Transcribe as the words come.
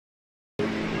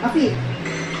Offy!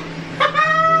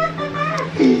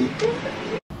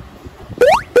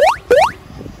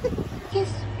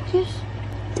 Kiss! Kiss!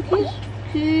 Kiss!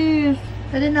 Kiss!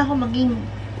 Pwede na ako maging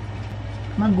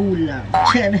magulang.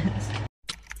 Cheers!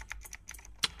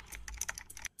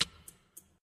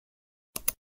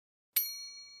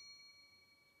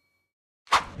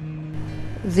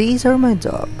 These are my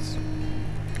dogs.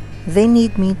 They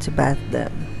need me to bath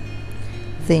them.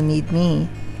 They need me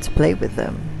to play with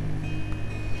them.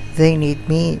 They need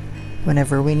me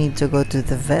whenever we need to go to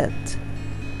the vet.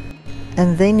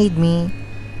 And they need me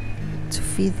to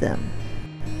feed them.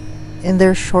 In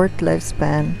their short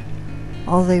lifespan,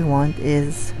 all they want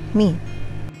is me.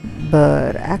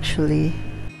 But actually,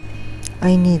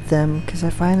 I need them because I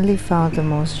finally found the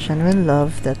most genuine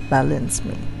love that balances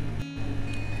me.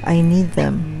 I need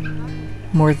them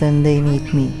more than they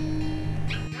need me.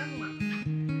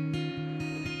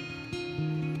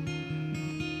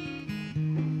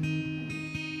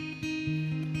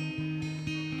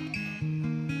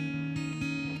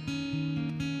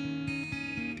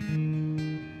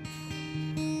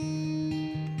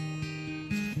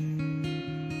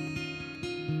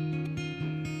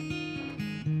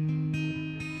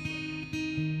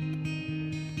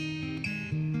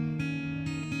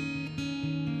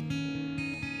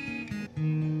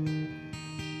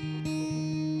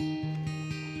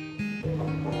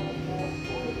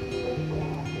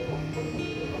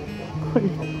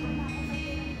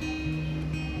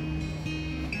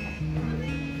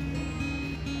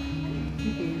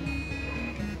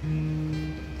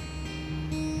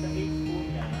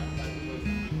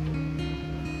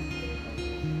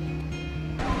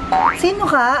 Sino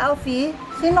ka, Offy?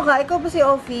 Sino ka? Ikaw ba si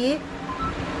Offy?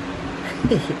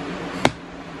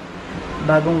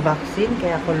 Bagong vaccine,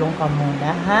 kaya kulong ka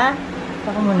muna, ha?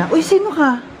 Baka muna. Uy, sino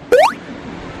ka?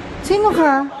 Sino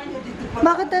ka?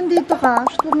 Bakit nandito ka?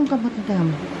 Shh, tulong ka ba ito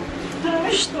mo?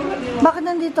 Bakit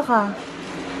nandito ka?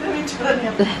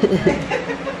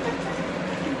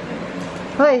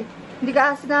 Hoy, hindi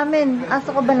ka aso namin.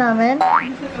 Aso ka ba namin?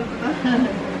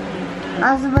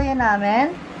 Aso ba yan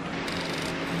namin?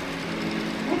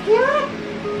 Cute!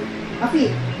 Offy!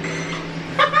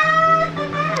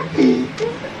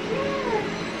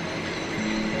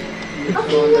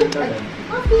 Offy!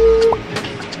 Offy!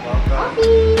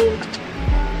 Offy!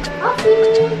 Offy!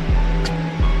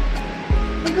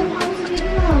 Nagkamukha mo sa Mickey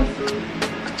Mouse.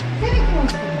 Kaya Mickey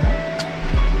Mouse ka ba?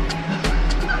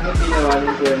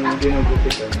 Nakinawalan ko yan yung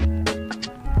ginugupitan.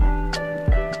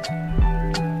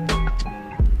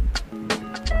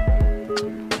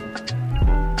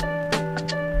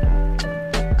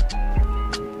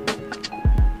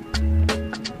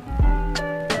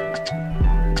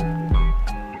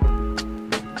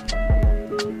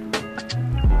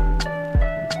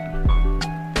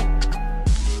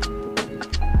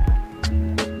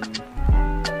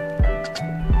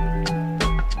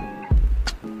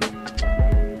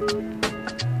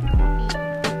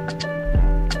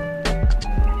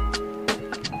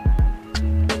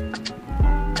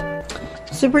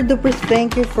 Super duper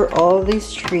thank you for all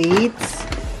these treats.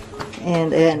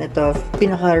 And ayan, ito,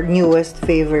 pinaka newest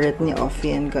favorite ni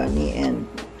Offy and Gunny. And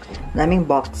daming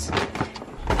box.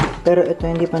 Pero ito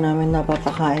hindi pa namin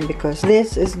napapakain because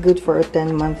this is good for a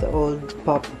 10-month-old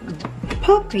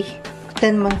puppy.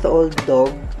 10-month-old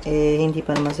dog. Eh, hindi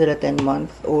pa naman sila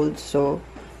 10-month-old. So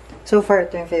far,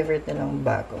 ito yung favorite nilang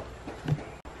bago.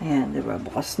 Ayan, diba?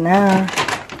 Bukas na.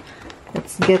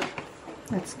 Let's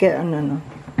get ano,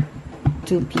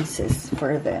 2 pieces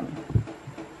for them.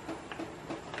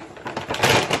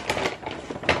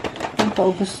 Ang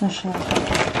paubos na siya.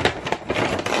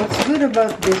 What's good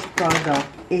about this product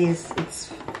is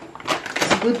it's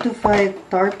good to fight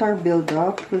tartar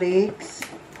buildup, flakes,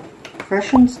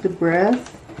 freshens the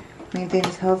breath,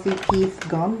 maintains healthy teeth,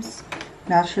 gums,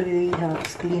 naturally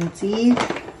helps clean teeth,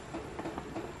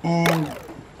 and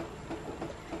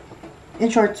in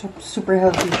short, super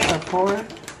healthy stuff for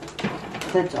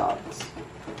the dogs.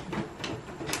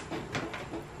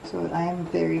 So I am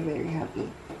very, very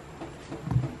happy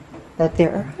that they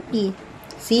are happy.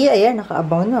 See, ayan,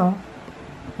 nakaabang na.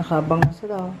 Nakaabang na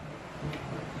sila.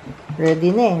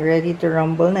 Ready na eh. Ready to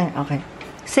rumble na eh. Okay.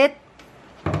 Sit!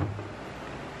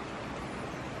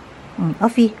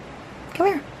 Offy.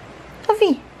 Come here.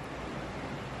 Offy.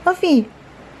 Offy.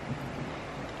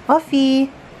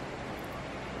 Offy.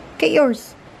 Get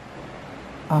yours.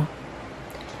 Oh.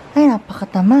 Ay,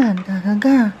 napakataman.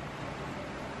 Talaga.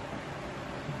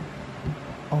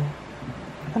 Oh.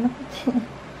 Ano ba siya?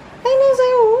 Ay,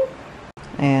 nasa'yo.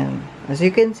 Ayan. As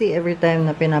you can see, every time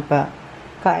na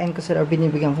pinapakain ko sila or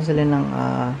binibigyan ko sila ng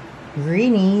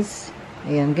greenies,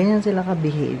 ayan, ganyan sila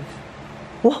ka-behave.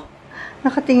 Wow!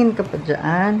 Nakatingin ka pa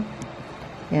dyan.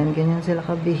 Yan, ganyan sila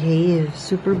ka-behave.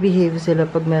 Super behave sila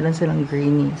pag meron silang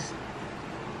greenies.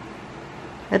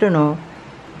 I don't know.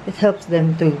 It helps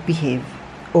them to behave.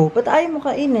 Oh, ba't ayaw mo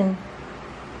kainin?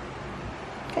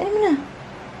 Kainin mo na.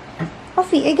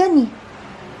 Offy Gunny.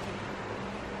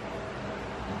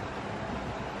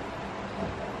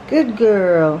 Good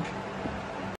girl.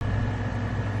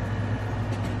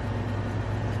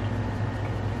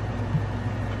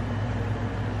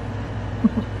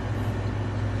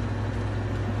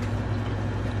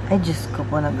 Ay, Diyos ko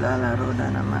po, naglalaro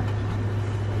na naman.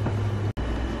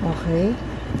 Okay.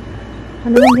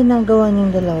 Ano bang ginagawa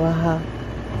niyong dalawa, ha?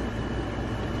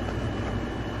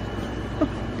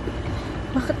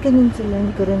 Bakit ganun sila?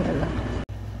 Hindi ko rin alam.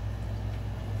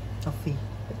 Offy,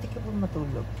 ba't di ka pa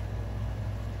matulog?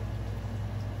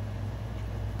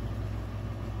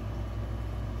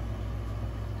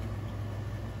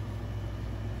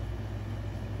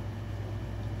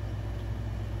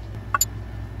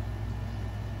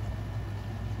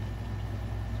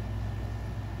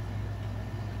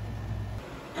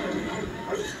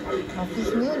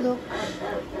 Offy's new look.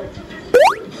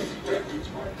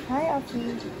 Hi,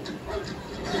 Offy.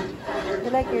 You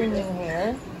like your new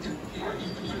hair?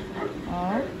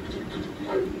 Huh?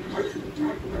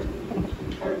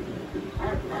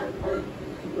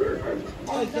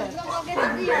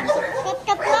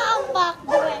 Kat-kat na ang back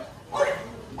dress.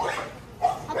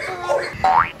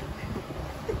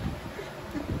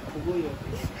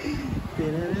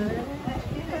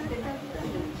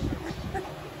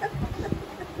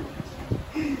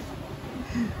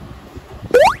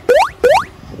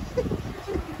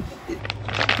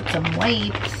 Some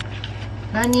wipes.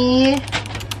 Gunny,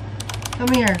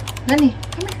 come here. Gunny,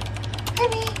 come here.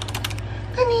 Gunny,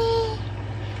 Gunny,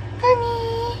 Gunny,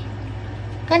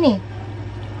 Gunny.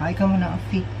 Ay ka muna,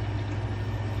 Offy.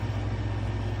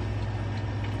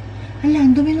 Hala,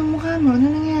 ang dumi ng mukha mo. Ano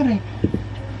nangyari?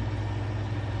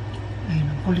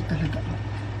 Ayun, ang kulit talaga.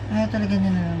 Ayaw talaga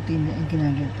niya na ng tinda ang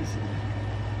ginaganto sila.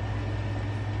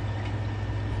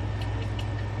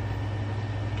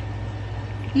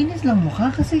 Inis lang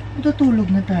mukha kasi tutulog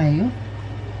na tayo.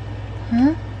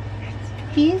 Ha?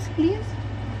 Please, please.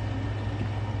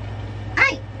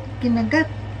 Ay!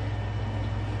 Kinagat.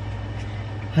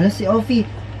 Hala si Offy.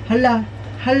 Hala.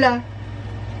 Hala.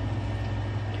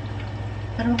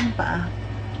 Pero ang paa.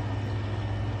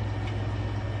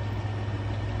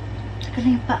 Saka na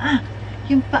yung paa.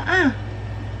 Yung paa.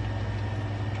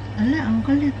 Hala, ang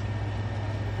kulit.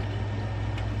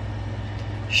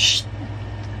 Shh!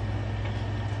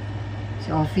 Si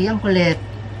Offy, ang kulit.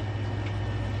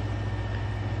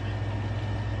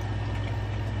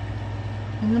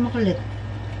 Ano naman kulit?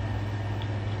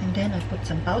 And then, I put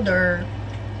some powder.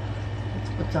 Let's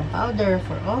put some powder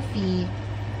for Offy.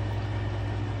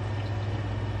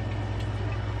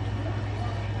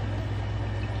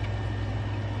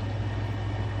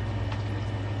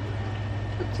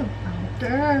 Put some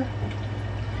powder.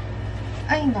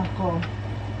 Ay, nako.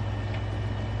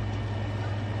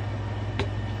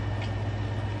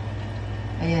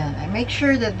 Ayan, I make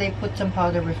sure that they put some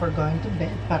powder before going to bed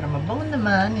para mabango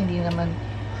naman, hindi naman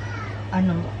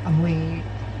amoy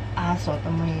aso at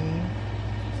amoy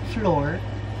floor.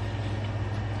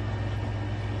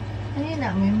 Ano yun,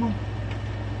 amoy mo?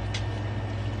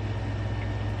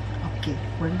 Okay,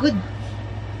 we're good.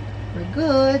 We're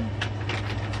good.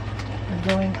 We're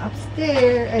going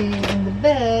upstairs, in the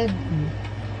bed.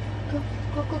 Go,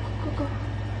 go, go, go, go, go.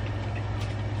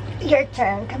 Your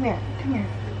turn. Come here, come here.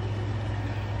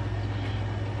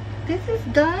 This is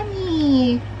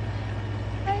Gunny.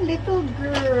 My little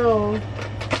girl.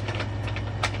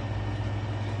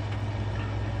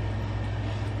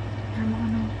 Tama ko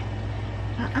na.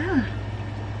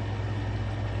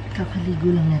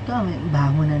 Kakaligo lang nito. May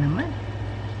baho na naman.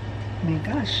 Oh my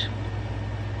gosh.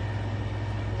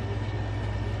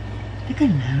 Teka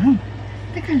lang.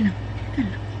 Teka lang. Teka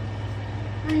lang.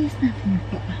 Ayos natin yung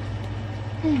paa.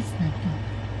 Ayos natin.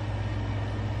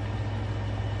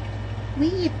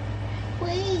 Wait.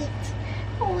 Wait.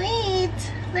 Wait.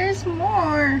 There's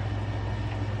more.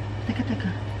 Teka,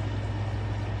 teka.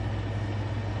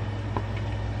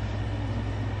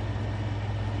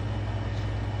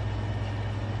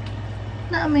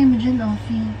 Naamay mo dyan,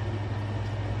 Offy.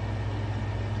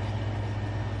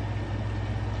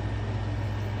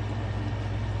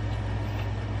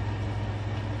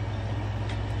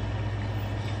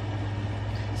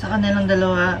 Sa kanilang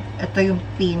dalawa, ito yung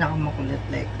pinakamakulit.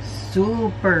 Like,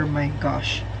 super, my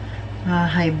gosh.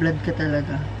 High blood ka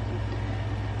talaga.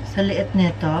 Sa liit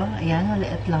nito, ayan,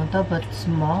 maliit lang to, but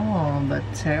small, but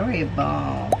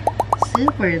terrible.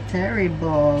 Super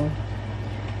terrible.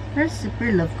 Pero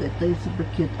super love ko ito. Yung super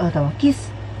cute. Oh, tama. Kiss.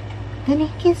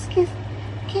 Gani, kiss, kiss.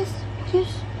 Kiss,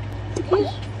 kiss.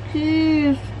 Kiss,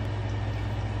 kiss.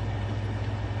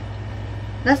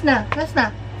 Last na, last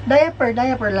na. Diaper,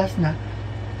 diaper, last na.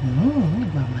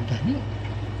 Mamadali.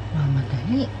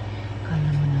 Mamadali. Kala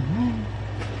mo naman.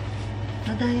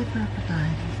 Na-diaper pa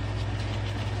tayo.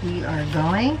 We are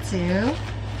going to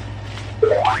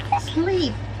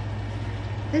sleep.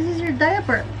 This is your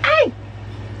diaper. Ay!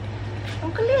 Ang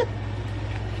kulit.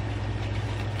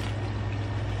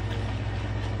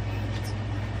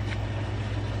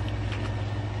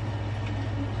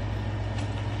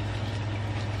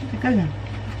 Teka lang.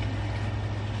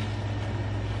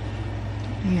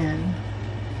 Ayan.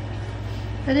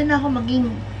 Pwede na ako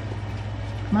maging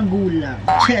magulang.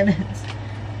 Cheres.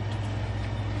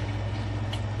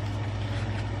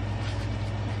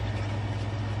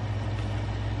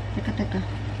 Teka, teka.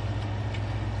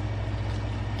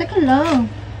 Teka lang.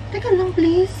 Teka lang,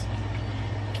 please.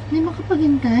 Hindi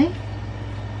makapaghintay.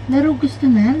 Laro gusto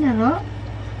na? Laro?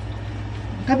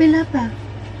 Kabila pa.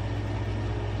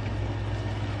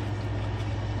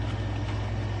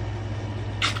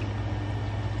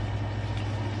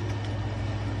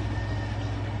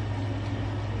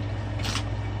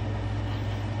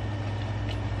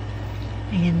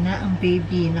 Ayan na ang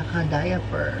baby,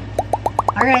 naka-diaper.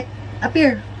 Alright,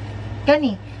 appear.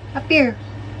 Gunny, appear.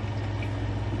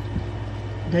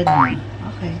 Dead ma.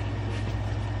 Okay.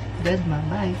 Dead ma,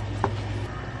 bye.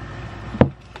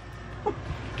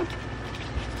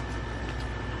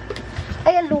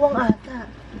 Ay, ang luwang ata.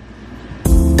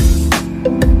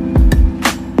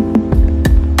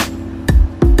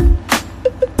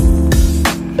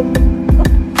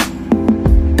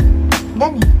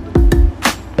 Gunny.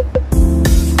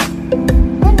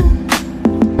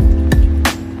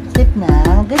 Good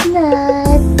night. Good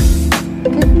night.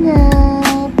 Good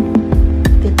night.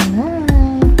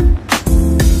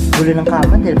 Gulo ng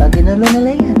kama dahil pag ginulo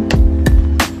nila yan.